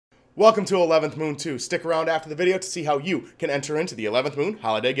Welcome to 11th Moon 2. Stick around after the video to see how you can enter into the 11th Moon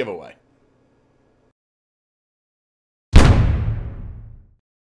holiday giveaway.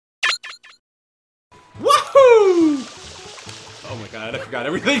 Woohoo! Oh my god, I forgot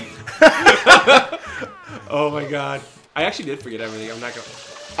everything. Oh my god. I actually did forget everything. I'm not gonna...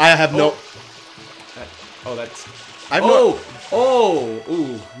 I have no... Oh, that's... That's...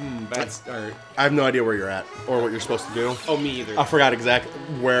 Alright. I have no idea where you're at, or what you're supposed to do. Oh, me either. I forgot exactly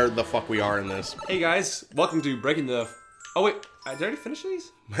where the fuck we are in this. Hey guys, welcome to Breaking the... Oh wait, did I already finish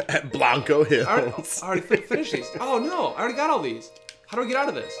these? At Blanco Hills. I already finished these. Oh no, I already got all these. How do I get out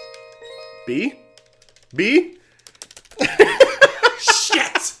of this? B? B?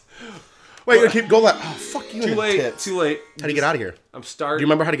 Shit! Wait, keep go left. Oh, fuck you. Too late, too late. How do you get out of here? I'm starting. Do you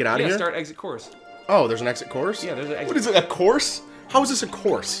remember how to get out of here? Yeah, start exit course. Oh, there's an exit course? Yeah, there's an exit. What is it, a course? How is this a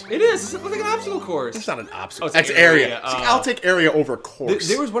course? It is. It's like an obstacle course. It's not an obstacle. Oh, it's it's area. area. See, I'll take area over course.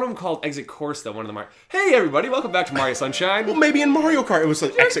 There was one of them called Exit Course, though. One of them are, hey everybody, welcome back to Mario Sunshine. Well, maybe in Mario Kart it was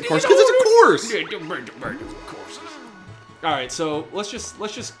like exit course because it's a course. All right, so let's just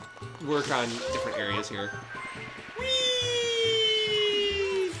work on different areas here. Whee!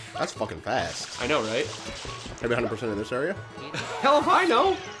 That's fucking fast. I know, right? Maybe 100% in this area. Hell if I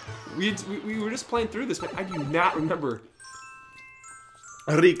know. We were just playing through this, but I do not remember.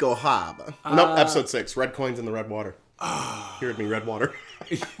 Rico Hab. Nope, episode 6. Red coins in the red water. Hear it me, red water.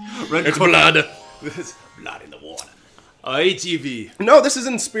 It's blood. This is blood in the water. ATV. No, this is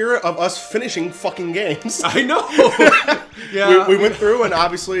in spirit of us finishing fucking games. I know. Yeah. We went through and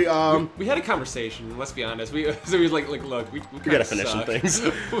obviously we had a conversation. Let's be honest. We were like look, we gotta finish some things.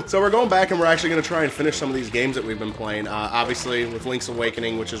 So we're going back and we're actually gonna try and finish some of these games that we've been playing. Obviously with Link's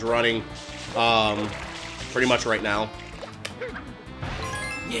Awakening, which is running pretty much right now.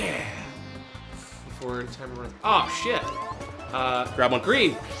 Yeah. Before time runs. Oh shit. Grab one.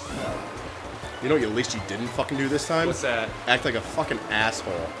 Green. You know what at least you didn't fucking do this time? What's that? Act like a fucking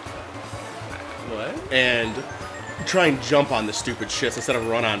asshole. What? And try and jump on the stupid shits instead of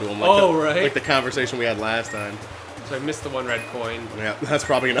run onto them like like the conversation we had last time. So I missed the one red coin. Yeah, that's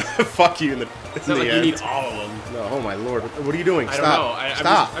probably gonna fuck you in the It's not like end. you need all of them. No, oh my lord. What are you doing? I Stop. don't know.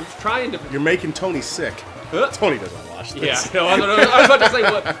 Stop. I'm just trying to... You're making Tony sick. Tony doesn't watch this. Yeah, no, I was about to say,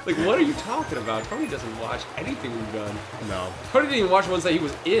 what are you talking about? Tony doesn't watch anything we've done. No. Tony didn't even watch the ones that he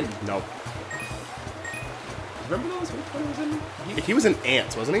was in. Nope. Remember those? What Tony was in? He was in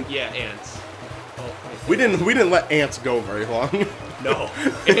Ants, wasn't he? Yeah, Ants. Oh, we didn't let Ants go very long. No.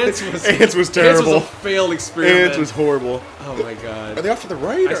 Ants was terrible. Ants was a failed experiment. Ants was horrible. Oh my god. Are they off to the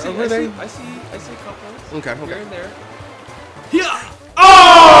right? I see a couple. Okay. Here and there. Yeah.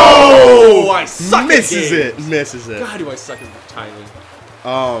 Oh! I suck Misses at games. it. Misses it. God, do I suck at timing.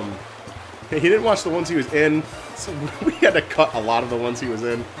 He didn't watch the ones he was in, so we had to cut a lot of the ones he was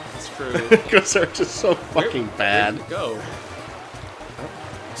in. That's true. Because they're just so fucking bad. Where did it go?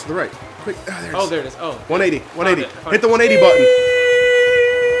 To the right. Quick. Oh, there it is. Oh. 180. 180. Hit the 180 button.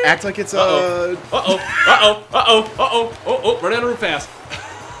 Act like it's run out of room fast.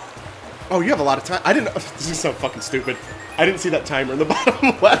 Oh, you have a lot of time. I didn't. This is so fucking stupid. I didn't see that timer in the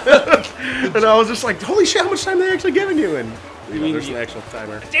bottom left, and I was just like, "Holy shit! How much time are they actually giving you?" And there's an actual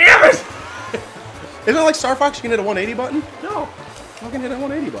timer. Damn it! Isn't it like Star Fox? You can hit a 180 button. No. Fucking hit a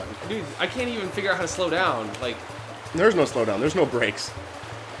 180 button. Dude, I can't even figure out how to slow down. Like, there's no slowdown. There's no brakes.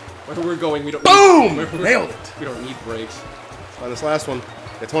 Where we're going, we don't. Boom! Nailed it. We don't need brakes. On this last one,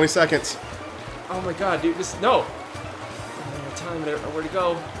 at 20 seconds. Oh my god, dude! No. Time. I don't know where to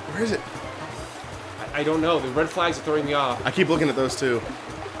go. Where is it? I don't know. The red flags are throwing me off. I keep looking at those too.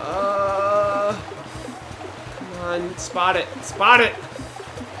 Come on, spot it. Spot it.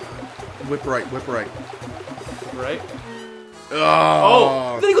 Whip right. Whip right. Right.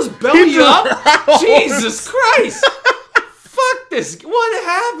 Oh. Then he goes belly up. Jesus Christ. Fuck this. What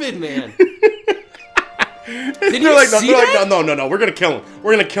happened, man? Did you see that? No. We're gonna kill him.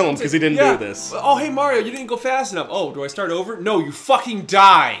 We're gonna kill him because he didn't do this. Oh, hey Mario, you didn't go fast enough. Oh, do I start over? No, you fucking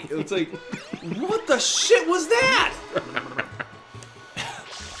die. It's like, what the shit was that?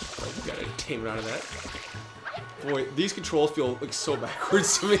 Oh, gotta tame it out of that. Boy, these controls feel like so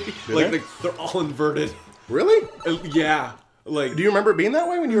backwards to me. Like they're all inverted. Really? Yeah. Like, do you remember it being that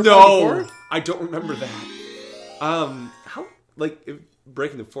way when you were playing before? I don't remember that. How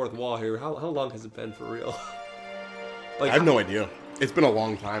breaking the fourth wall here? How long has it been for real? Like, I have no idea. It's been a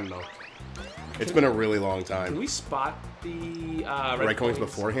long time though. It's been a really long time. Can we spot the red coins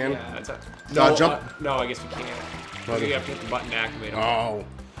beforehand? Yeah. No, jump. No, I guess we can't. We have to hit the button to activate them. Oh.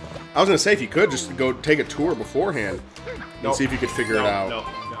 I was gonna say if you could just go take a tour beforehand and see if you could figure it out. No.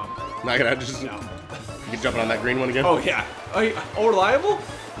 Not gonna just. You can jump on that green one again. Oh yeah. Oh, reliable?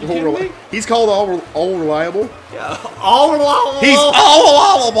 You kidding me? He's called all reliable. Yeah, all reliable. He's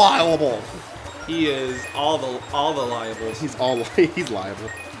all reliable. He is all the liables. He's liable.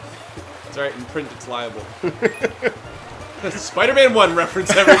 That's right. In print, it's liable. Spider-Man 1 reference,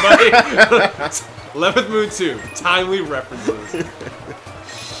 everybody. 11th Moon 2. Timely references.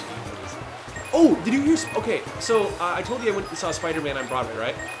 Oh, did you hear? Okay, so I told you I went and saw Spider-Man on Broadway,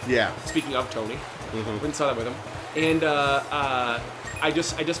 right? Yeah. Speaking of Tony, went and saw that with him, and I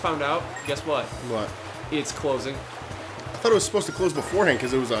just found out. Guess what? What? It's closing. I thought it was supposed to close beforehand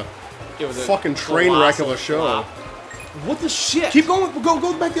because it was a fucking a train wreck of a show. flop. What the shit? Keep going.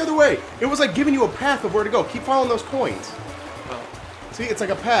 Go back the other way. It was like giving you a path of where to go. Keep following those coins. Oh. See, it's like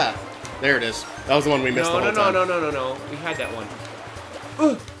a path. There it is. That was the one we missed the whole time. No. We had that one.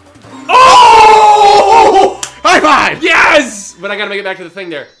 Oh! High five! Yes! But I gotta make it back to the thing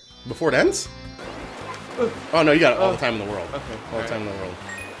there. Before it ends? Oh no, you got all the time in the world. Okay. All the time in the world.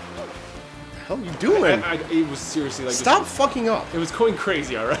 What the hell are you doing? It was seriously like... Stop fucking up. It was going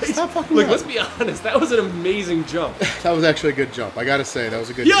crazy, alright? Stop fucking Look, up. let's be honest. That was an amazing jump. That was actually a good jump. I gotta say, that was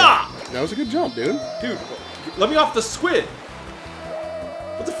a good Yeah! jump. That was a good jump, dude. Dude, let me off the squid.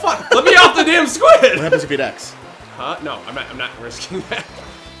 What the fuck? Let me off the damn squid! What happens if you hit X? Huh? No, I'm not risking that.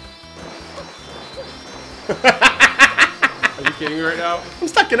 Are you kidding me right now? I'm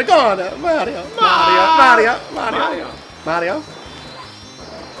stuck in a corner. Mario.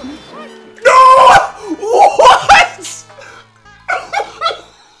 No! What?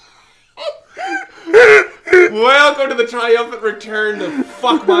 Welcome to the triumphant return to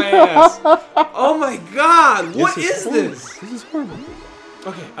fuck my ass. Oh my god, what is this? This is horrible.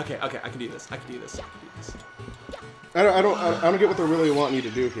 Okay, I can do this. I don't get what they're really wanting you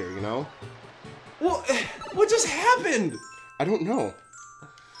to do here, you know? Well, what just happened? I don't know.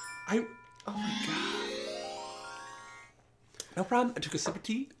 Oh my god. No problem, I took a sip of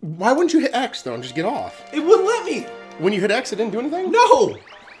tea. Why wouldn't you hit X, though, and just get off? It wouldn't let me. When you hit X, it didn't do anything? No.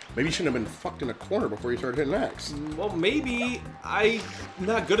 Maybe you shouldn't have been fucked in a corner before you started hitting X. Well, maybe I'm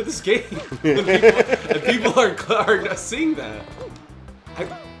not good at this game. and people are seeing that.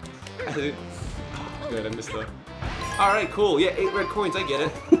 Good, I missed the... Alright, cool. Yeah, 8 red coins, I get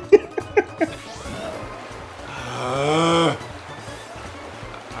it.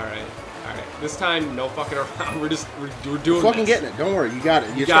 Alright. This time, no fucking around. We're doing Fucking this. getting it. Don't worry. You got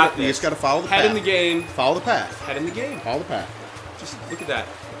it. You got this. You just got to follow the path. Head in the game. Follow the path. Head in the game. Follow the path. Just look at that.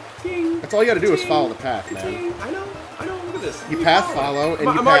 Ding. That's all you got to do is Ding. follow the path, man. Ding. I know. Look at this. You path follow and you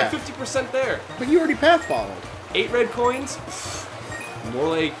I'm already path. 50% there. But you already path followed. 8 red coins? More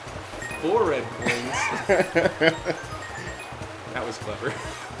like 4 red coins. That was clever.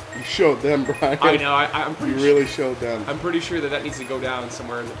 You showed them, Brian. I know. I'm pretty You sure. really showed them. I'm pretty sure that needs to go down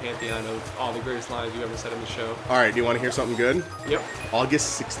somewhere in the pantheon of all the greatest lines you ever said on the show. All right. Do you want to hear something good? Yep.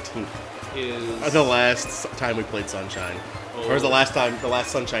 August 16th. Is The last time we played Sunshine. Oh. Or was the last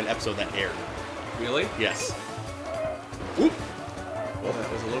Sunshine episode that aired. Really? Yes. Oop. Well,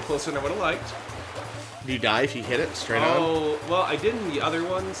 that was a little closer than I would have liked. Do you die if you hit it straight on? Oh, well, I did in the other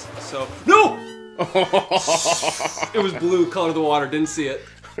ones, so... No! It was blue, color of the water, didn't see it.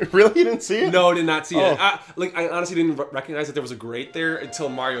 Really? You didn't see it? No, did not see it. Oh. I honestly didn't recognize that there was a grate there until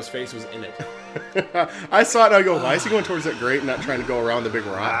Mario's face was in it. I saw it and I go, why is he going towards that grate and not trying to go around the big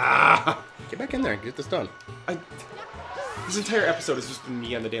rock? Get back in there and get this done. This entire episode has just been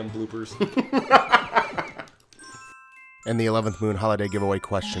me on the damn bloopers. And the 11th Moon holiday giveaway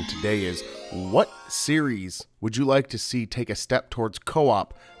question today is, what series would you like to see take a step towards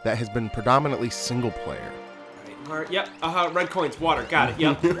co-op that has been predominantly single player? Yep, red coins, water, got it,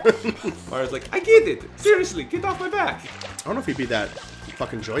 yep. Mario's like, I get it, seriously, get off my back. I don't know if he'd be that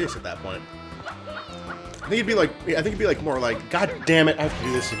fucking joyous at that point. I think it'd be like more like, God damn it, I have to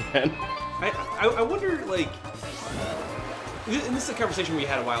do this again. I wonder, like, and this is a conversation we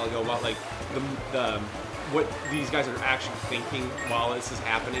had a while ago about, like, the what these guys are actually thinking while this is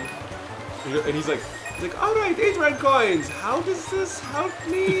happening. And he's like, all right, 8 red coins. How does this help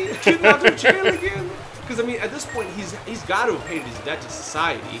me get out of jail again? Because I mean, at this point, he's got to have paid his debt to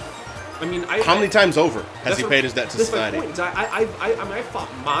society. I mean, how many times over has he paid his debt to society? That's my point. I mean, I fought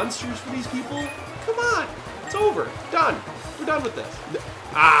monsters for these people. Come on, it's over, done. We're done with this.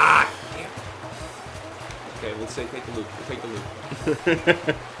 Ah, damn. Okay, let's take the loop. We'll take the loop. There it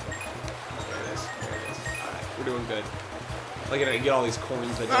is. We're doing good. Like, I get all these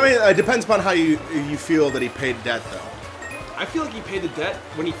coins. I mean, it depends upon how you feel that he paid debt, though. I feel like he paid the debt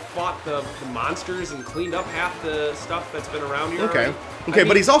when he fought the monsters and cleaned up half the stuff that's been around here. Okay. Okay,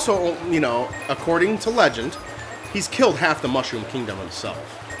 but he's also, you know, according to legend, he's killed half the Mushroom Kingdom himself.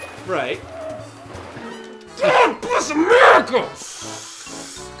 Right. God bless America!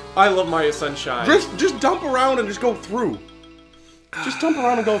 I love Mario Sunshine. Just dump around and just go through. Just dump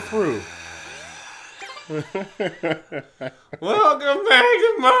around and go through. Welcome back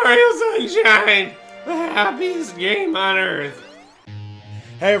to Mario Sunshine, the happiest game on Earth.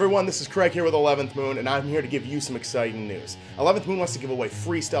 Hey everyone, this is Craig here with 11th Moon, and I'm here to give you some exciting news. 11th Moon wants to give away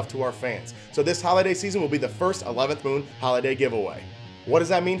free stuff to our fans, so this holiday season will be the first 11th Moon holiday giveaway. What does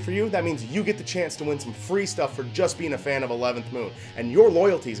that mean for you? That means you get the chance to win some free stuff for just being a fan of 11th Moon, and your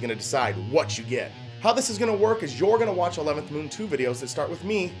loyalty is going to decide what you get. How this is going to work is you're going to watch 11th Moon 2 videos that start with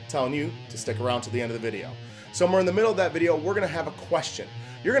me telling you to stick around to the end of the video. Somewhere in the middle of that video, we're going to have a question.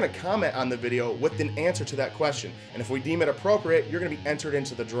 You're going to comment on the video with an answer to that question, and if we deem it appropriate, you're going to be entered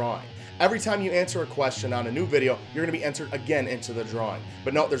into the drawing. Every time you answer a question on a new video, you're going to be entered again into the drawing.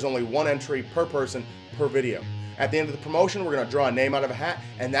 But note, there's only one entry per person per video. At the end of the promotion, we're going to draw a name out of a hat,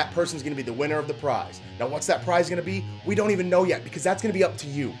 and that person's going to be the winner of the prize. Now, what's that prize going to be? We don't even know yet, because that's going to be up to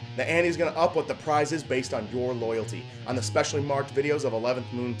you. The ante is going to up what the prize is based on your loyalty. On the specially marked videos of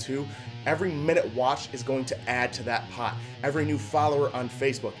 11th Moon 2, every minute watched is going to add to that pot. Every new follower on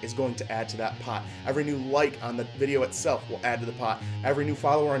Facebook is going to add to that pot. Every new like on the video itself will add to the pot. Every new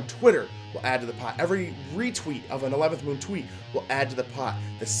follower on Twitter will add to the pot. Every retweet of an 11th Moon tweet will add to the pot.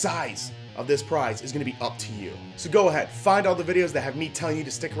 The size of this prize is going to be up to you. So go ahead, find all the videos that have me telling you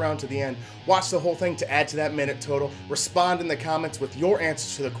to stick around to the end, watch the whole thing to add to that minute total, respond in the comments with your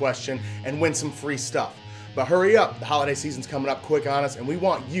answers to the question, and win some free stuff. But hurry up, the holiday season's coming up quick on us, and we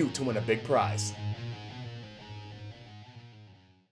want you to win a big prize.